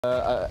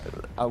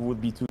I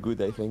would be too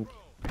good, I think,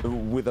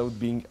 without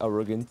being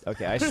arrogant.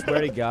 Okay, I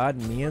swear to God,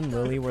 me and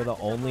Lily were the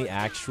only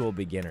actual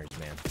beginners,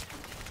 man.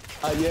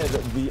 Yeah,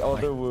 the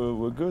other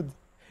were good.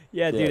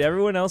 Yeah, dude,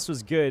 everyone else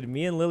was good.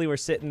 Me and Lily were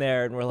sitting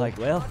there, and we're like,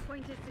 well,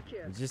 we're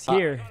just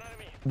here.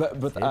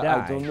 But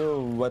I don't know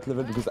what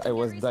level, because I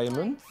was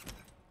diamond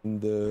in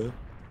the...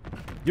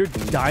 You're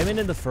diamond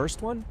in the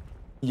first one?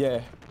 Yeah.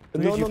 Who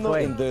No, did you no,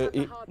 play?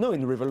 no,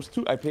 in Rivals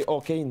 2, I play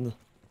Arcane.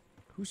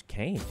 Who's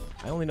Kane?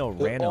 I only know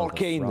Randall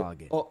the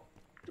frog.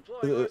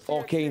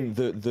 Arcane,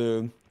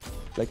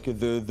 like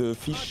the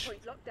fish.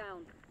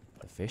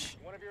 The fish?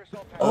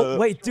 Oh,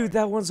 wait, dude,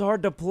 that one's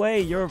hard to play.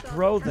 You're a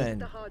pro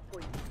then.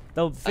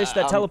 The fish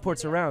that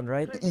teleports around,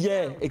 right?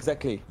 Yeah,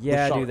 exactly.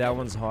 Yeah, dude, that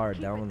one's hard.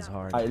 That one's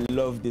hard. I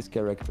love this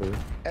character.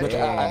 But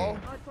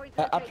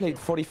I played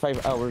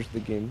 45 hours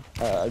the game.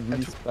 I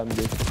really spammed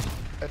it.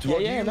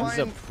 Yeah, he's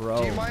a pro.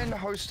 Do you mind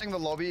hosting the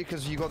lobby,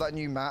 because you got that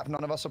new map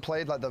none of us have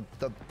played, like the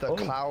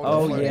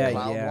cloud,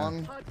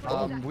 one?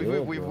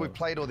 We've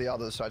played all the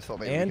others, so I thought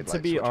maybe we could, to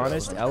be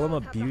honest, Ellum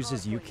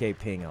abuses UK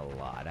ping a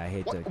lot. I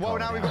hate to well,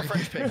 now we've got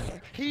French ping.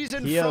 He's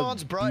in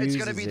France, bro. It's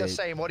gonna be the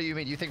same. What do you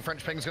mean? You think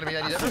French ping's gonna be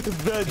any different?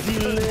 The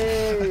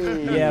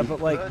delay. Yeah,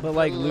 but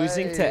like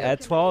losing to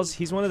Etoiles,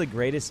 he's one of the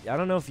greatest. I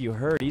don't know if you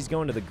heard, he's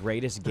going to the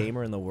greatest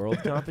gamer in the world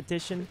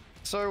competition.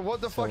 So what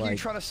the fuck are you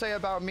trying to say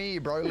about me,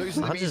 bro?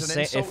 Losing to me is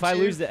an insult. If I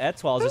lose to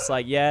Etoiles, it's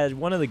like, yeah,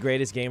 one of the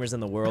greatest gamers in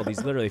the world.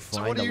 He's literally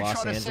flying to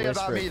Los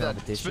Angeles for a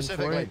competition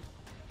for it.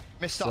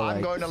 Mister,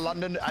 I'm going to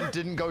London and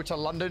didn't go to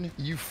London.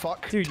 You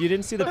fuck. Dude, you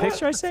didn't see the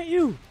picture I sent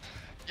you?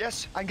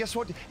 Yes, and guess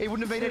what? It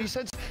wouldn't have made any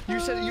sense.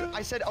 You said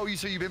I said, oh,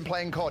 so you've been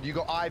playing COD. You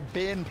go, I've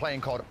been playing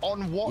COD.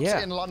 On what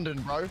in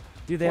London, bro?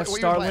 Dude, they have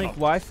Starlink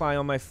Wi-Fi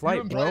on my flight,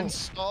 bro. You been playing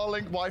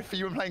Starlink Wi-Fi?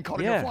 You been playing COD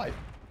on your flight?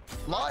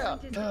 Liar.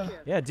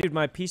 Yeah, dude,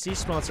 my PC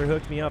sponsor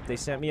hooked me up. They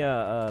sent me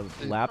a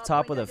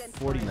laptop with a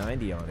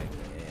 4090 on it,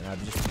 and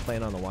I've just been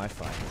playing on the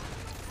Wi-Fi.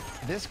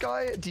 This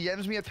guy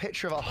DMs me a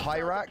picture of a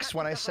Hyrax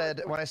when I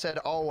said,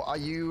 oh, are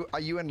you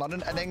in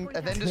London? And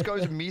then just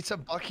goes meet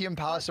at Buckingham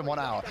Palace in 1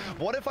 hour.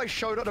 What if I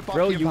showed up to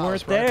Buckingham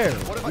Palace? Bro,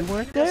 you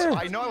weren't there.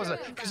 I know I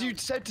wasn't, because you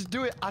said to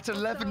do it at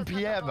 11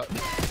 p.m.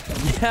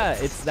 Yeah,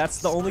 that's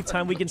the only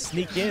time we can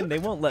sneak in. They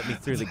won't let me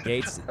through the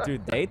gates through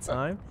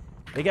daytime.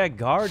 They got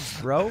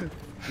guards, bro.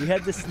 We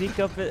had to sneak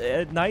up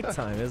at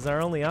nighttime. It was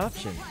our only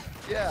option.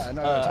 Yeah,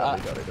 no,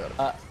 totally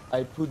got it.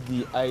 I put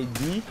the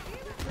ID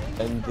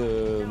and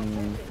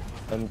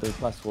the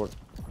password.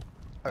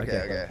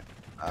 Okay.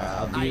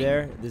 I'll be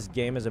there. This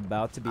game is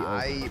about to be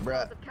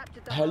over.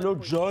 Hello,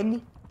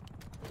 John.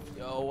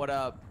 Yo, what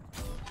up?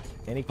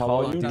 Any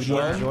Call of Duty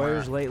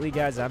enjoyers lately,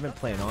 guys? I've been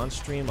playing on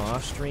stream,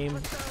 off stream.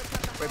 Wait,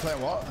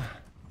 playing what?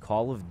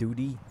 Call of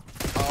Duty.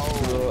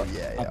 Oh,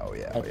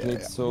 yeah. I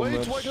played so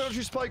much. Wait, don't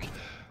you spike?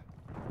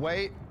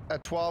 Wait,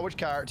 Etoile, which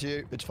character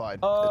you? It's fine.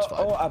 It's fine.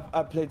 Oh,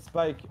 I played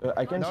Spike.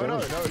 I can change.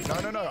 No.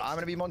 I'm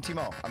gonna be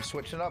Montimo. I'm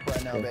switching it up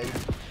right now, baby.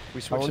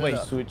 We switching it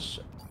up. Switch.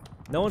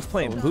 No one's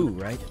playing Boo,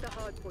 right?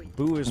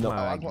 Boo is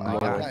my I'm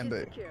playing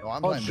Boo. No,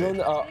 I'm playing John,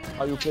 Boo.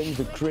 are you playing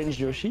the cringe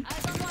Yoshi?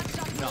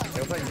 No,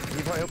 he'll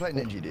play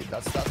Ninja, dude.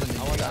 That's a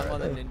Ninja guy. I'm on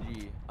the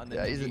Ninja.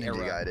 Yeah, he's a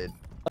Ninja guy, dude.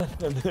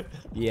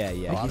 Yeah,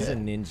 he's a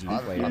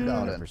Ninja player,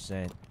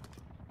 100%.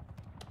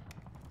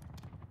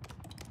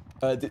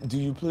 Do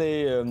you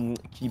play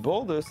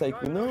keyboard,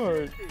 Sykkuno,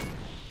 or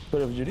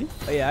Call of Duty?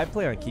 Oh, yeah, I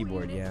play on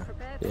keyboard, yeah.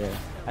 Yeah.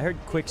 I heard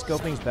quick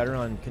scoping's better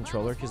on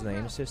controller because of the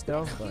aim assist,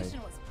 though. Like...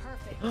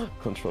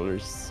 Controller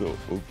is so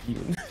OP.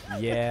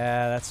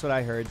 Yeah, that's what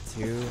I heard,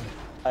 too.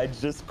 I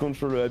just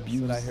controller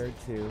abuse. That's what I heard,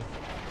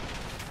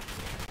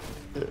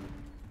 too.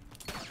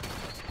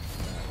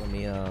 Let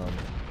me, I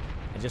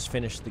just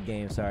finished the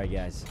game. Sorry,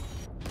 guys.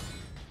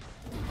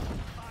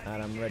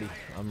 Alright, I'm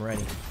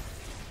ready.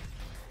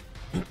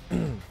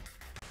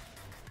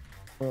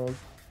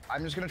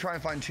 I'm just gonna try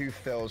and find 2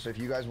 fills. So if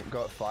you guys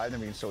got 5, then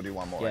we can still do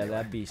 1 more. Yeah, anyway.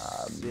 that'd be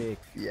sick.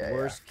 Yeah.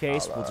 Worst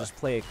case, we'll just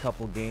play a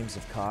couple games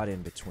of COD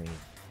in between.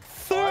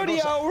 30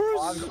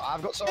 hours?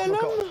 I've got something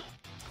for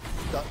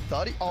COD.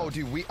 30? Oh,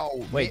 dude,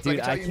 Wait,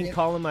 dude, I can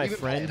call him my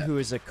friend who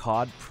is a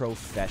COD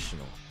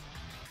professional.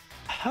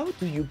 How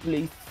do you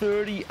play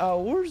 30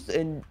 hours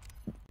and...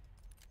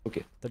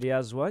 Okay. 30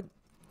 hours what?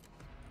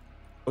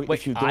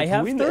 Wait, I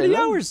have 30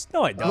 hours?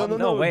 No, I don't.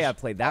 No way I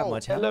played that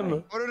much. Oh,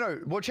 no.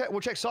 We'll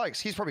check Sykes.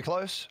 He's probably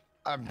close.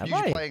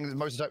 Usually playing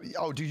most of the time.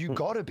 Oh, dude, you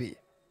gotta be.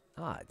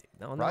 Ah, dude,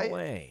 no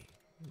way.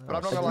 No, but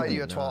I'm not gonna lie to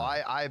you,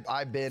 Etoile.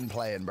 I've been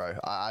playing, bro.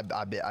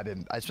 I've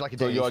been. It's like a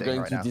daily thing right now. So you are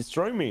going to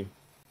destroy me?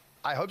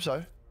 I hope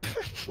so.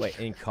 Wait,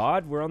 in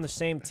COD, we're on the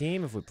same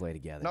team if we play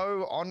together.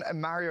 No, on a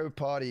Mario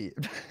Party.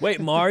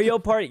 Wait, Mario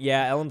Party?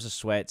 Yeah, Ellum's a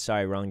sweat.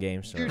 Sorry, wrong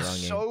game. Sorry, dude, wrong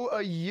game. So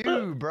are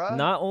you, bro.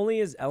 Not only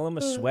is Ellum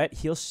a sweat,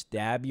 he'll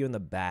stab you in the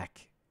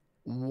back.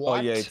 What?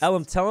 Oh, yeah,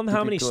 Ellum, tell him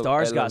how many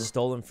stars got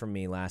stolen from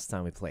me last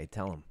time we played.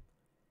 Tell him.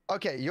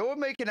 Okay, you're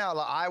making out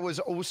like I was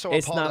also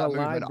It's a part not of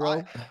that a lie,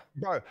 movement.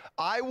 bro.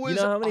 I was.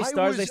 You know how many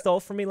stars they was, stole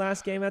from me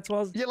last game at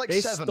 12? Yeah, like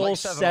they seven, stole like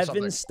seven or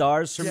something.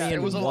 stars from Yeah, me it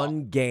in was a lot.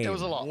 one game. It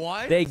was a lot.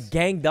 What? They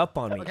ganged up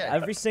on me. Okay.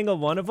 Every single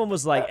one of them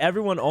was like,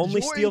 everyone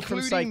only steal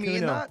from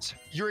Sykkuno.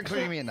 You're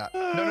including me in that.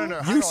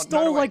 No. You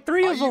stole like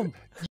 3 of them.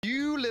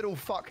 You little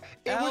fuck.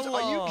 It was.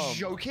 Are you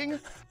joking,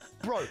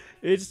 bro?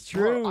 It's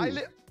true.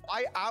 Bro,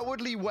 I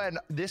outwardly went,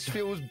 this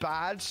feels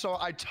bad, so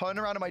I turn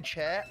around in my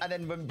chair and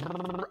then went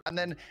and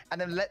then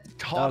let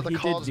the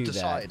cards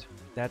decide.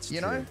 That's true.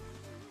 know?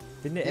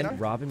 Didn't it end up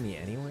robbing me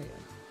anyway?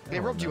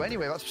 They robbed you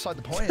anyway. That's beside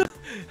the point.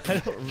 I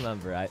don't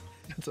remember.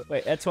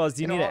 Wait, Etwaz,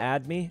 do you need to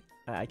add me?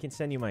 I can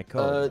send you my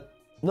code.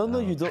 No,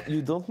 you don't.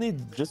 You don't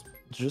need.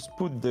 Just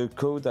put the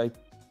code I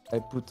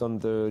put on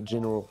the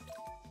general.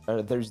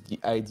 There's the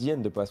ID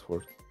and the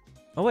password.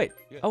 Oh wait.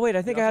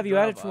 I think I have you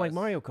added from like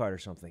Mario Kart or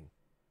something.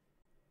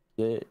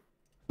 Yeah,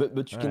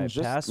 but you can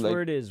just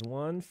password is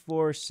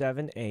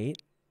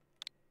 1478.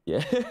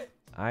 Yeah.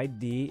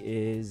 ID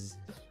is.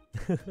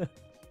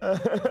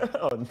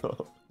 Oh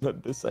no,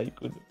 not the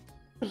Sykkuno.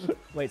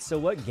 Wait, so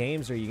what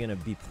games are you gonna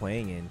be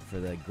playing in for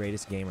the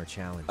Greatest Gamer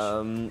Challenge?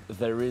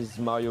 There is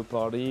Mario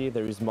Party,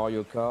 there is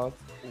Mario Kart,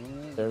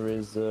 there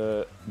is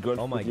Golf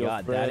Oh my with your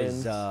god,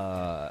 friends.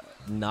 that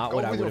is not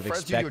what I would have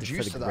expected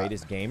for the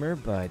Greatest Gamer,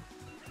 but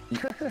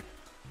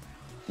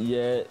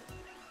yeah,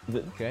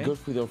 okay.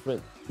 Golf with your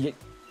friends. Yeah,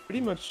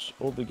 pretty much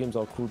all the games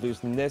are cool.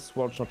 There's NES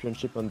World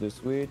Championship on the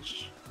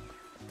Switch.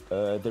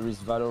 There is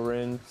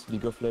Valorant,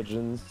 League of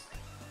Legends,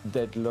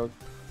 Deadlock,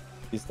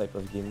 this type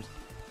of games.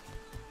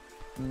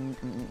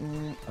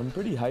 I'm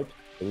pretty hyped.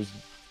 It's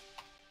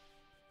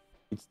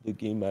the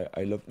game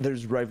I love.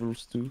 There's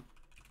Rivals too.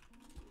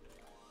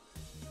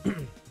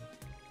 Okay.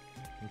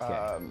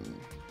 Okay.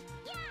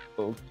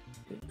 Oh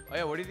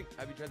yeah, what do you think?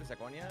 Have you tried the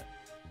second one yet?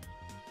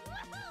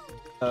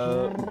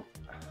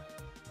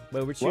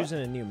 Wait, we're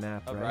choosing a new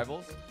map, right?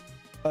 Rivals?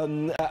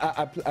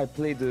 I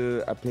played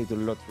a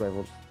lot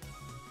Rivals.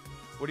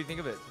 What do you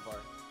think of it so far?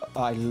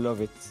 I love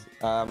it.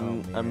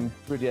 I'm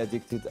pretty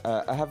addicted.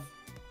 I have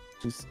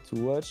to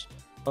watch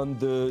on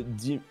the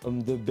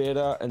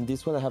beta, and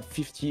this one I have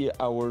 50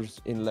 hours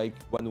in like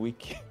 1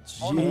 week.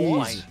 Oh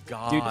my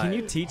god, dude! Can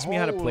you teach me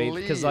how to play?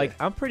 Because like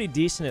I'm pretty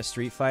decent at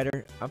Street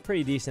Fighter. I'm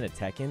pretty decent at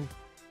Tekken,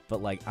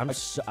 but like I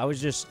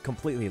was just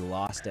completely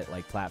lost at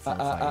like platform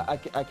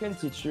fighting. I can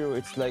teach you.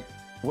 It's like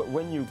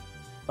when you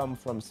come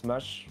from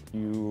Smash,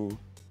 you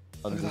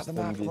understand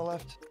the map it. on the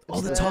left.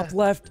 Oh, the top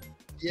left.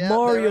 Yeah,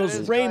 Mario's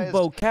is,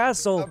 Rainbow guys.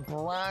 Castle. A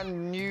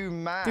brand new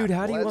map. Dude,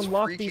 how do you Let's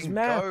unlock these freaking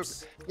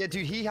maps? Go. Yeah,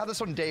 dude, he had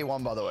this on day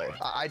one, by the way.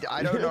 I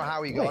don't know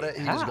how he got it.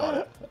 He just got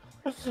it.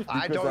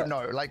 I don't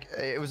know. Like,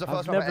 it was the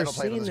first time I ever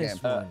played on this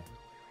game.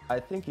 I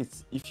think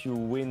it's if you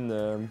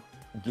win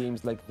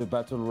games like the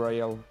Battle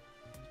Royale.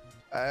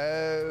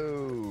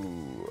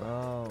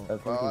 Well,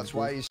 that's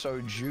why he's so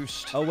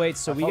juiced. Oh wait,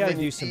 so we gotta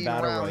do some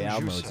Battle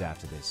Royale modes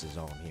after this is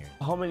all I'm hearing.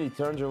 How many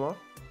turns you want?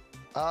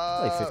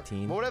 Like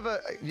 15. Whatever.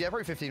 Yeah,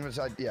 probably 15.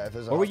 Yeah, if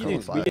there's or we can do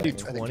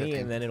 20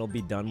 and then it'll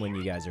be done when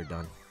you guys are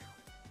done.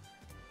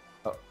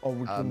 Or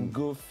we can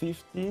go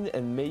 15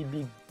 and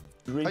maybe.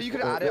 Oh, you could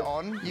add it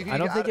on. I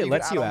don't think it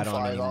lets you add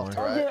on anymore.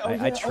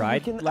 I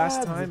tried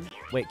last time.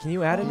 Wait, can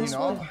you add in this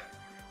one?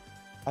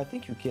 I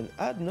think you can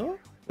add, no?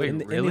 Wait, in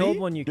the old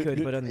one you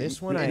could, but on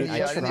this one I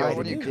tried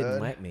and it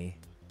didn't let me.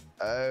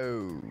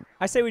 Oh.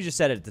 I say we just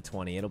set it to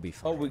 20. It'll be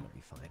fine. Oh, it'll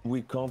be fine.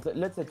 We can't.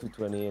 Let's set to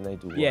 20 and I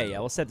do. Yeah,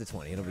 we'll set to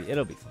 20.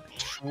 It'll be fine.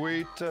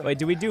 Sweet. Wait,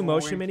 do we do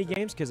motion mini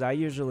games? Because I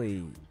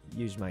usually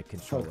use my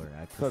controller.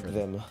 I prefer fuck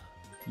them.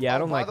 Yeah, I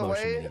don't like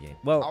motion mini games.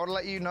 Well, I want to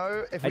let you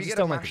know if we get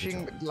a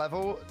mashing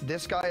level,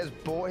 this guy has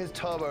bought his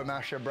turbo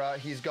masher, bro.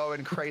 He's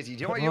going crazy.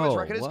 Do you know what US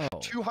record is?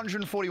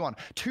 241.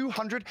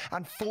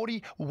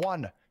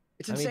 241.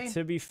 It's insane. I mean,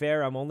 to be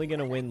fair, I'm only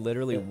gonna win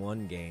literally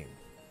one game.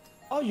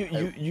 Oh,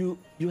 you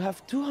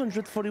have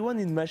 241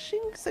 in mashing,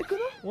 Sykkuno?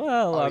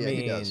 Well, I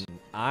mean,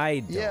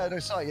 I don't. Yeah,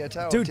 there's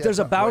yeah, dude, there's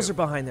a Bowser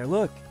behind there.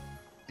 Look.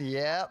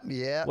 Yeah.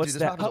 What's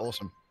dude, this that? map is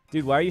awesome.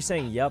 Dude, why are you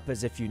saying yup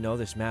as if you know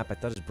this map? I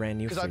thought it was brand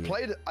new for you.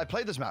 Because I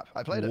played this map.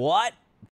 I played it. What?